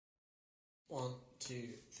1, 2,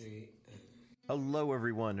 3, and... Hello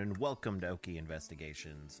everyone and welcome to Okie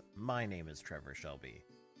Investigations. My name is Trevor Shelby.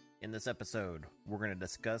 In this episode, we're going to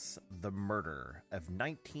discuss the murder of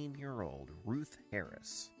 19-year-old Ruth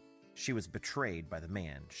Harris. She was betrayed by the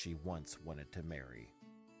man she once wanted to marry.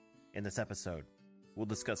 In this episode, we'll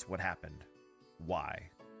discuss what happened, why,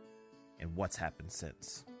 and what's happened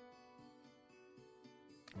since.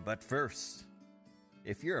 But first,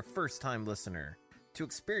 if you're a first-time listener, to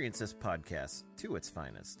experience this podcast to its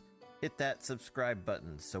finest, hit that subscribe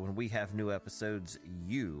button so when we have new episodes,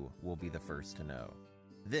 you will be the first to know.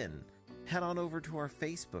 Then, head on over to our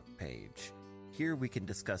Facebook page. Here we can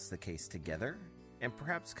discuss the case together and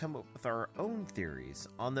perhaps come up with our own theories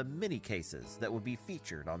on the many cases that will be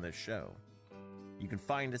featured on this show. You can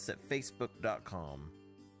find us at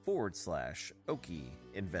facebook.com/Okie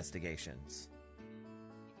Investigations.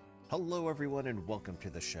 Hello everyone and welcome to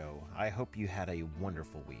the show. I hope you had a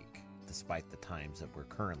wonderful week, despite the times that we're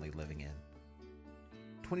currently living in.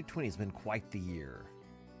 2020 has been quite the year,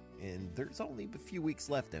 and there's only a few weeks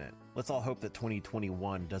left in it. Let's all hope that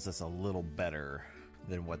 2021 does us a little better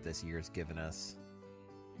than what this year's given us.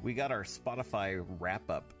 We got our Spotify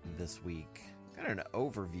wrap-up this week, kind of an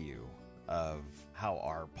overview of how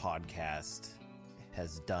our podcast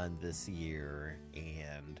has done this year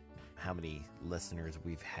and how many listeners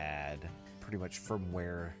we've had, pretty much from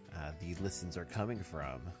where the listens are coming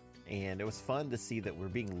from. And it was fun to see that we're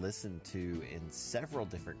being listened to in several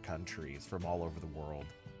different countries from all over the world.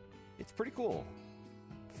 It's pretty cool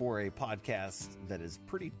for a podcast that is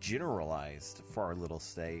pretty generalized for our little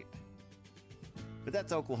state. But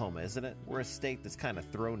that's Oklahoma, isn't it? We're a state that's kind of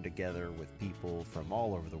thrown together with people from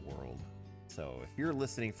all over the world. So if you're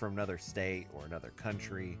listening from another state or another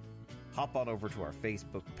country, hop on over to our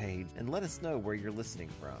Facebook page and let us know where you're listening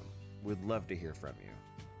from. We'd love to hear from you.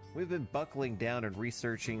 We've been buckling down and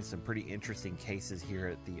researching some pretty interesting cases here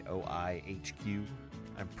at the OIHQ.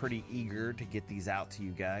 I'm pretty eager to get these out to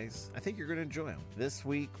you guys. I think you're going to enjoy them. This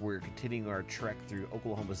week, we're continuing our trek through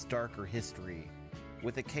Oklahoma's darker history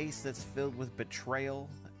with a case that's filled with betrayal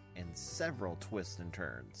and several twists and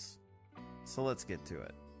turns. So let's get to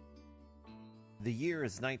it. The year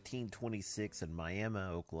is 1926 in Miami,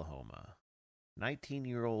 Oklahoma.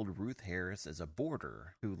 19-year-old Ruth Harris is a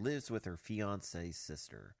boarder who lives with her fiancé's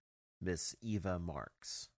sister, Miss Eva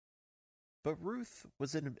Marks. But Ruth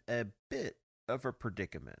was in a bit of a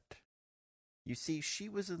predicament. You see, she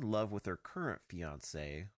was in love with her current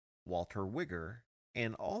fiancé, Walter Wigger,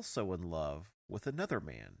 and also in love with another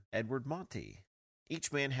man, Edward Monty.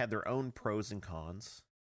 Each man had their own pros and cons.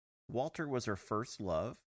 Walter was her first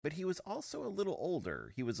love, but he was also a little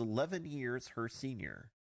older. He was 11 years her senior.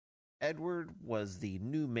 Edward was the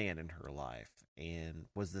new man in her life and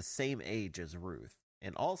was the same age as Ruth.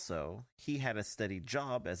 And also, he had a steady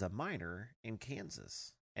job as a miner in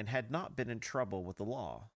Kansas and had not been in trouble with the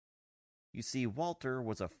law. You see, Walter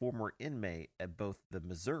was a former inmate at both the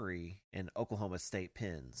Missouri and Oklahoma state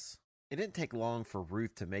pens. It didn't take long for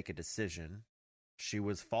Ruth to make a decision. She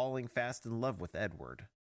was falling fast in love with Edward.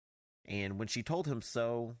 And when she told him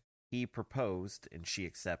so, he proposed and she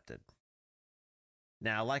accepted.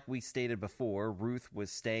 Now, like we stated before, Ruth was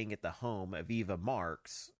staying at the home of Eva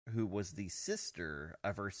Marks, who was the sister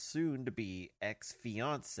of her soon-to-be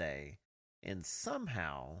ex-fiancé, and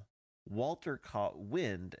somehow Walter caught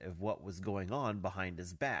wind of what was going on behind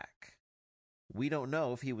his back. We don't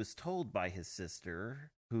know if he was told by his sister,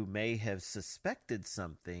 who may have suspected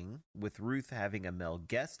something with Ruth having a male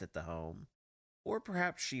guest at the home, or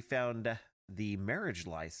perhaps she found the marriage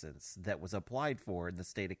license that was applied for in the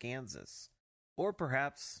state of Kansas. Or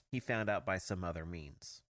perhaps he found out by some other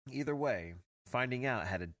means. Either way, finding out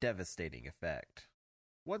had a devastating effect.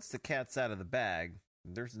 Once the cat's out of the bag,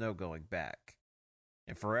 there's no going back.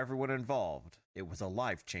 And for everyone involved, it was a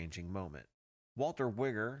life-changing moment. Walter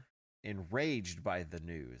Wigger, enraged by the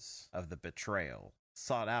news of the betrayal,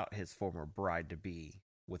 sought out his former bride-to-be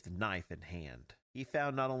with knife in hand. He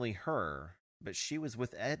found not only her, but she was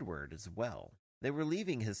with Edward as well. They were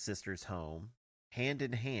leaving his sister's home, hand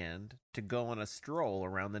in hand, to go on a stroll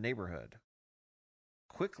around the neighborhood.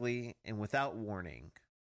 Quickly and without warning,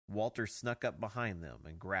 Walter snuck up behind them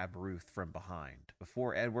and grabbed Ruth from behind.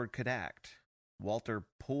 Before Edward could act, Walter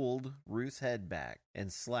pulled Ruth's head back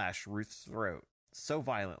and slashed Ruth's throat so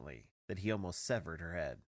violently that he almost severed her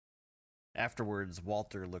head. Afterwards,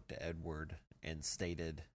 Walter looked at Edward and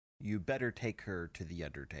stated, "You better take her to the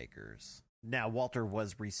undertaker's." Now, Walter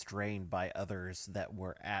was restrained by others that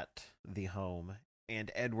were at the home, and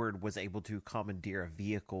Edward was able to commandeer a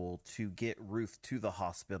vehicle to get Ruth to the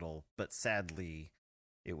hospital, but sadly,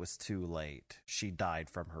 it was too late. She died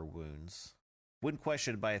from her wounds. When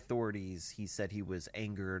questioned by authorities, he said he was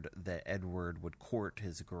angered that Edward would court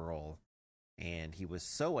his girl, and he was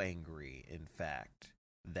so angry, in fact,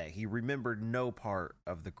 that he remembered no part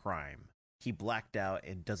of the crime. He blacked out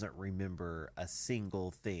and doesn't remember a single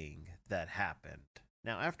thing that happened.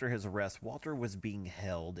 Now, after his arrest, Walter was being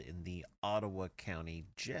held in the Ottawa County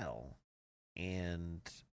Jail, and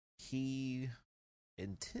he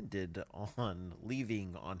intended on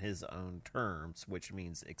leaving on his own terms, which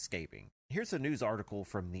means escaping. Here's a news article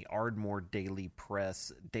from the Ardmore Daily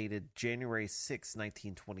Press dated January 6,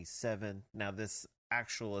 1927. Now, this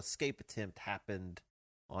actual escape attempt happened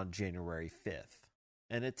on January 5th.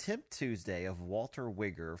 An attempt Tuesday of Walter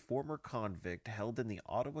Wigger, former convict held in the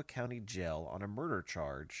Ottawa County Jail on a murder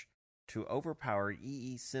charge, to overpower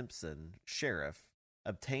E.E. Simpson, sheriff,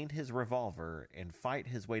 obtain his revolver, and fight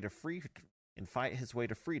his way to freedom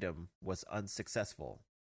was unsuccessful.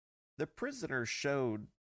 The prisoner showered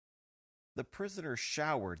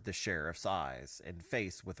the sheriff's eyes and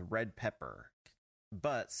face with red pepper,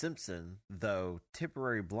 but Simpson, though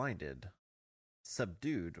temporarily blinded,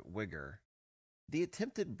 subdued Wigger. The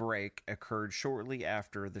attempted break occurred shortly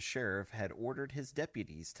after the sheriff had ordered his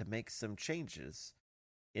deputies to make some changes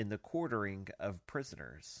in the quartering of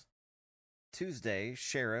prisoners. Tuesday,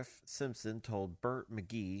 Sheriff Simpson told Bert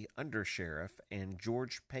McGee, undersheriff, and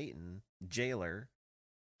George Payton, jailer,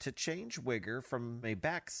 to change Wigger from a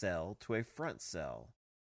back cell to a front cell.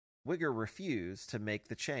 Wigger refused to make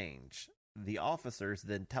the change. The officers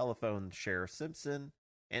then telephoned Sheriff Simpson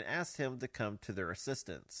and asked him to come to their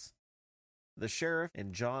assistance. The sheriff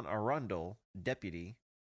and John Arundel, deputy,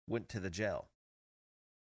 went to the jail.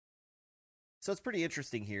 So it's pretty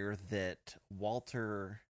interesting here that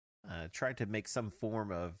Walter tried to make some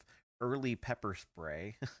form of early pepper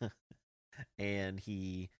spray, and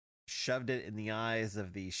he shoved it in the eyes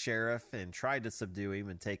of the sheriff and tried to subdue him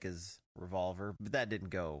and take his revolver, but that didn't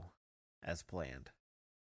go as planned.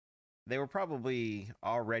 They were probably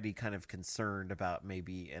already kind of concerned about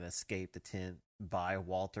maybe an escaped attempt by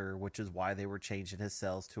Walter, which is why they were changing his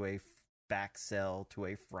cells to a back cell to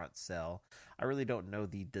a front cell. I really don't know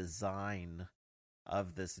the design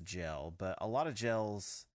of this jail, but a lot of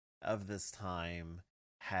jails of this time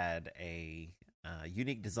had a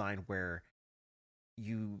unique design where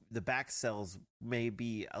the back cells may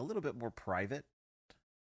be a little bit more private.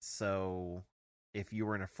 So if you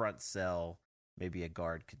were in a front cell, maybe a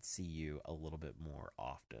guard could see you a little bit more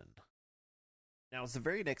often. Now, it's the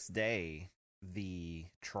very next day the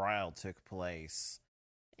trial took place,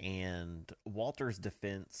 and Walter's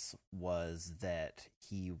defense was that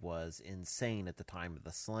he was insane at the time of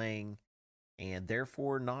the slaying and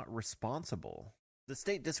therefore not responsible. The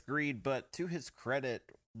state disagreed, but to his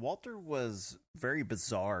credit, Walter was very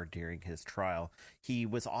bizarre during his trial. He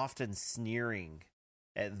was often sneering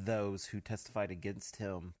at those who testified against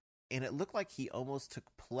him, and it looked like he almost took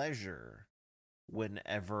pleasure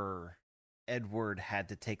whenever Edward had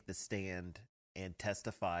to take the stand and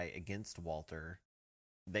testify against Walter.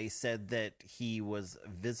 They said that he was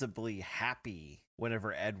visibly happy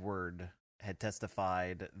whenever Edward had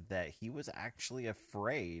testified, that he was actually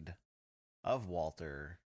afraid of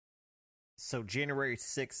Walter. So January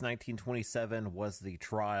 6, 1927 was the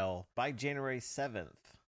trial. By January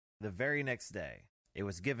 7th, the very next day, it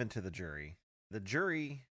was given to the jury. The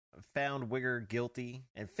jury found Wigger guilty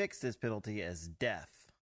and fixed his penalty as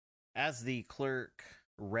death. As the clerk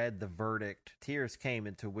read the verdict, tears came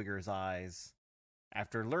into Wigger's eyes.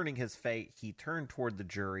 After learning his fate, he turned toward the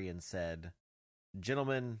jury and said,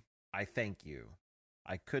 "Gentlemen, I thank you.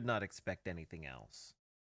 I could not expect anything else."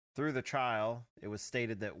 Through the trial, it was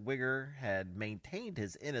stated that Wigger had maintained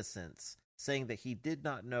his innocence, saying that he did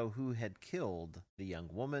not know who had killed the young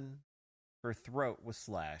woman. Her throat was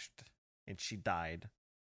slashed, and she died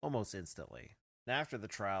almost instantly. After the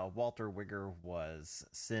trial, Walter Wigger was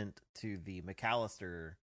sent to the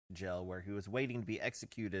McAllister jail, where he was waiting to be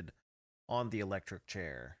executed on the electric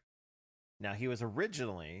chair. Now, he was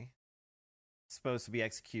originally supposed to be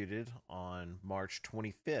executed on March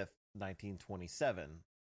 25th, 1927,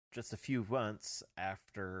 just a few months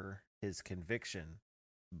after his conviction.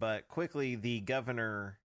 But quickly, the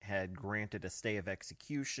governor had granted a stay of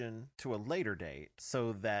execution to a later date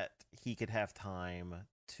so that he could have time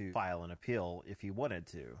to file an appeal if he wanted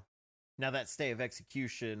to. Now, that stay of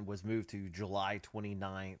execution was moved to July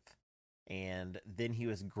 29th, and then he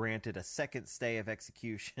was granted a second stay of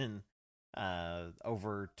execution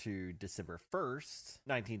over to December 1st,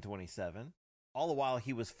 1927. All the while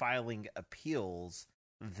he was filing appeals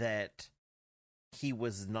that he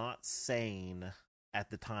was not sane at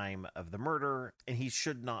the time of the murder, and he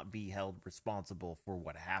should not be held responsible for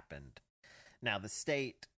what happened. Now, the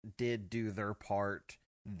state did do their part.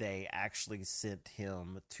 They actually sent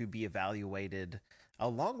him to be evaluated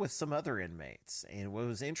along with some other inmates. And what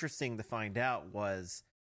was interesting to find out was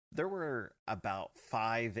there were about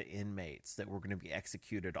 5 inmates that were going to be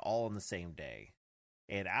executed all on the same day.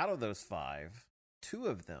 And out of those 5, 2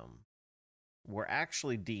 of them were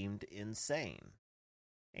actually deemed insane.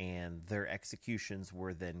 And their executions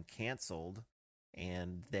were then canceled,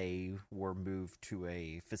 and they were moved to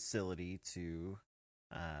a facility to,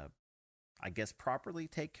 I guess, properly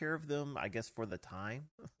take care of them, I guess, for the time.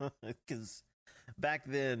 Because back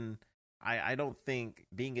then, I don't think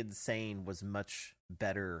being insane was much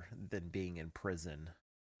better than being in prison.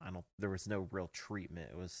 There was no real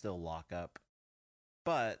treatment. It was still lockup.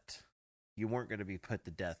 But you weren't going to be put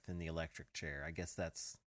to death in the electric chair. I guess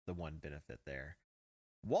that's the one benefit there.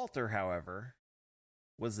 Walter, however,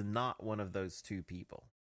 was not one of those 2 people.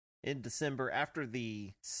 In December, after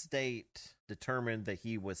the state determined that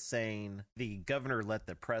he was sane, the governor let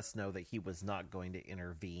the press know that he was not going to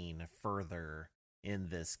intervene further in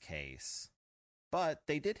this case. But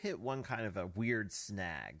they did hit one kind of a weird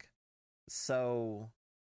snag. So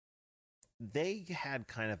they had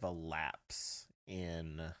kind of a lapse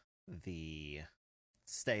in the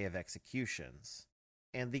stay of executions.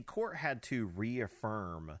 And the court had to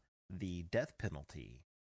reaffirm the death penalty,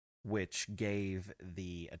 which gave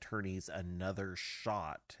the attorneys another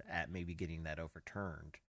shot at maybe getting that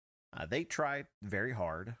overturned. They tried very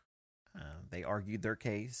hard. They argued their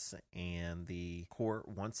case, and the court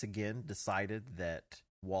once again decided that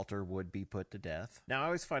Walter would be put to death. Now, I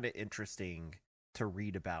always find it interesting to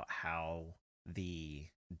read about how the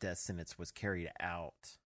death sentence was carried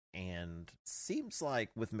out. And seems like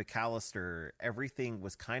with McAllister, everything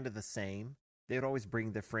was kind of the same. They would always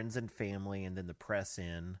bring their friends and family and then the press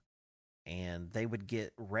in, and they would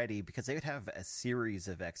get ready because they would have a series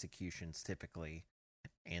of executions typically.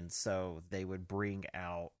 And so they would bring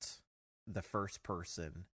out the first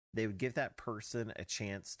person. They would give that person a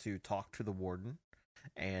chance to talk to the warden,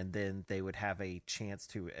 and then they would have a chance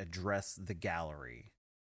to address the gallery.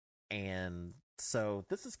 And so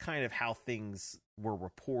this is kind of how things were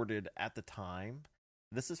reported at the time.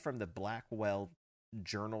 This is from the Blackwell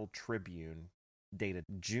Journal-Tribune, dated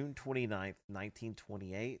June 29th,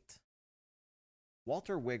 1928.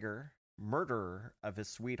 Walter Wigger, murderer of his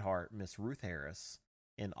sweetheart, Miss Ruth Harris,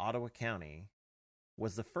 in Ottawa County,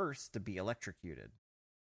 was the first to be electrocuted.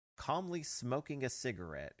 Calmly smoking a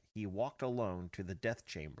cigarette, he walked alone to the death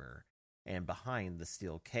chamber and behind the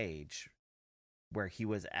steel cage, where he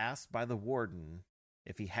was asked by the warden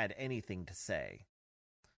if he had anything to say.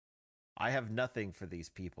 "I have nothing for these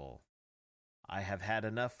people. I have had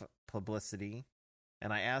enough publicity,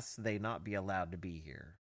 and I ask they not be allowed to be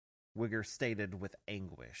here," Wigger stated with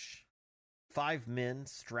anguish. 5 men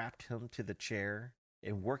strapped him to the chair,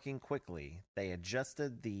 and working quickly, they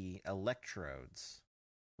adjusted the electrodes.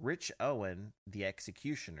 Rich Owen, the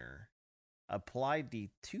executioner, applied the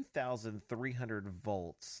 2,300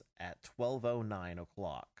 volts at 12:09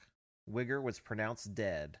 o'clock. Wigger was pronounced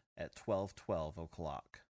dead at 12:12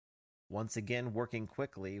 o'clock. Once again working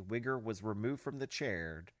quickly, Wigger was removed from the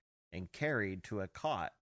chair and carried to a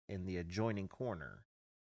cot in the adjoining corner.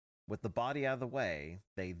 With the body out of the way,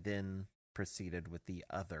 they then proceeded with the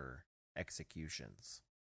other executions.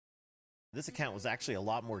 This account was actually a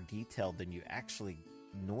lot more detailed than you actually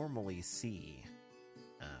normally see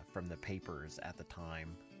from the papers at the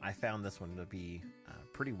time. I found this one to be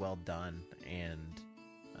pretty well done and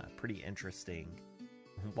pretty interesting.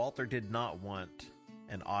 Walter did not want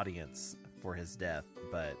an audience for his death,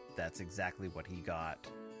 but that's exactly what he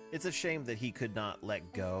got. It's a shame that he could not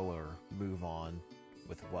let go or move on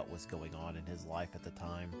with what was going on in his life at the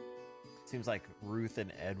time. Seems like Ruth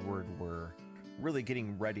and Edward were really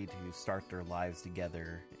getting ready to start their lives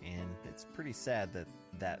together, and it's pretty sad that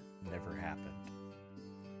that never happened.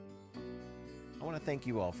 I want to thank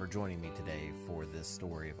you all for joining me today for this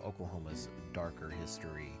story of Oklahoma's darker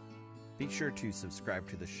history. Be sure to subscribe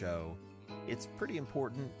to the show. It's pretty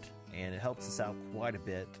important, and it helps us out quite a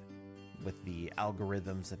bit with the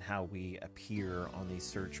algorithms and how we appear on these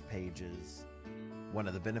search pages. One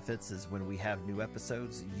of the benefits is when we have new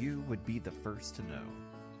episodes, you would be the first to know.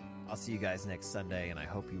 I'll see you guys next Sunday, and I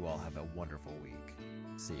hope you all have a wonderful week.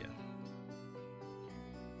 See ya.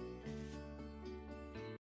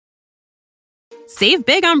 Save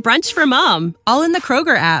big on brunch for mom, all in the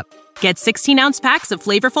Kroger app. Get 16-ounce packs of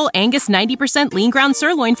flavorful Angus 90% lean ground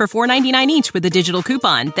sirloin for $4.99 each with a digital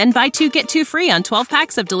coupon. Then buy 2, get 2 free on 12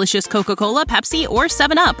 packs of delicious Coca-Cola, Pepsi, or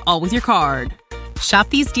 7-Up, all with your card. Shop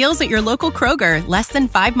these deals at your local Kroger, less than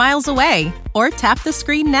 5 miles away. Or tap the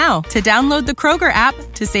screen now to download the Kroger app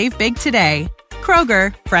to save big today.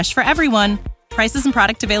 Kroger, fresh for everyone. Prices and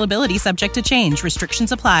product availability subject to change.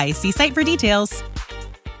 Restrictions apply. See site for details.